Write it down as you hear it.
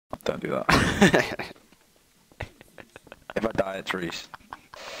don't do that. If I die, it's Rhys.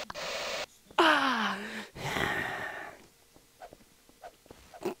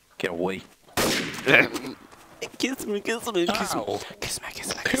 Get away. Kiss me, kiss me, kiss me. Kiss me,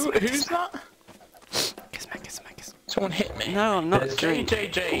 kiss me, kiss me. Who's that? Kiss me, kiss me, kiss me. Someone hit me. No, I'm not.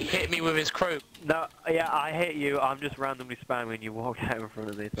 JJJ hit me with his crow. No, yeah, I hit you. I'm just randomly spamming you. Walk out in front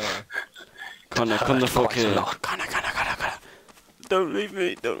of me. Sorry. Connor, come the fuck here. Connor. Don't leave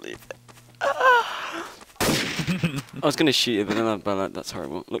me, don't leave me. I was gonna shoot you, but then I like, that's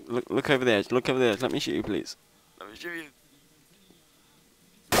horrible. Look over the edge. Look over the edge. Let me shoot you, please. Let me shoot you.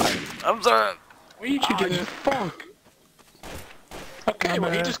 I'm sorry. What are you two doing? Fuck. Okay,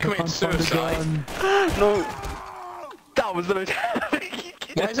 well he just committed suicide. No. That was the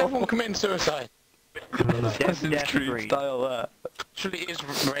Why is everyone committing suicide? Assassin's Creed style there. Actually, it is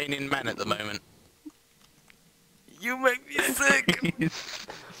raining men at the moment. You make me sick.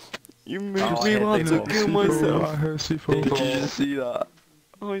 You made Oh, me want to kill myself. Did you just see that?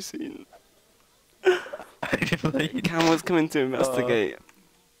 Oh, I seen. Cam was coming to investigate.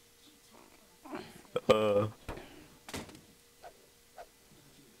 God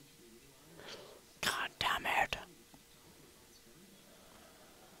damn it.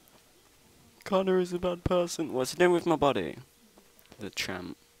 Connor is a bad person. What's he doing with my body? The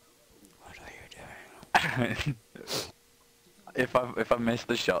tramp. What are you doing? If I missed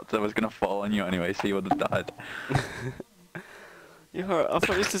the shots, I was gonna fall on you anyway, so you would have died. I thought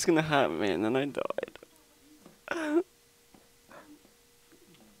it was just gonna hurt me, and then I died.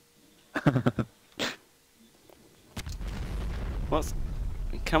 What's...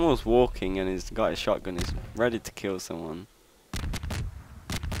 Camel's walking and he's got his shotgun, he's ready to kill someone.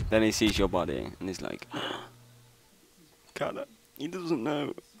 Then he sees your body and he's like, Connor, he doesn't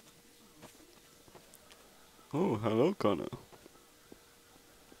know. Oh, hello Connor.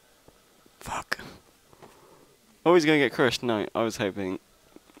 Fuck. Oh, he's gonna get crushed. No, I was hoping.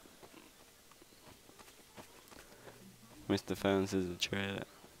 Mr. Phones is a traitor.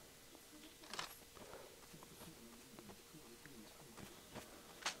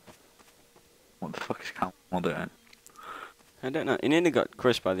 What the fuck is Camel doing? I don't know. He nearly got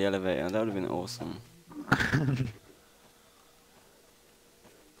crushed by the elevator. That would have been awesome.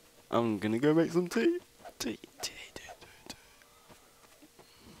 I'm gonna go make some tea. Tea.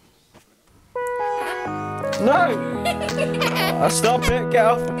 No! Stop it, get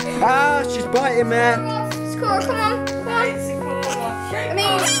off. Ah, she's biting me. Score, come on. I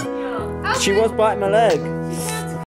mean, She was biting my leg.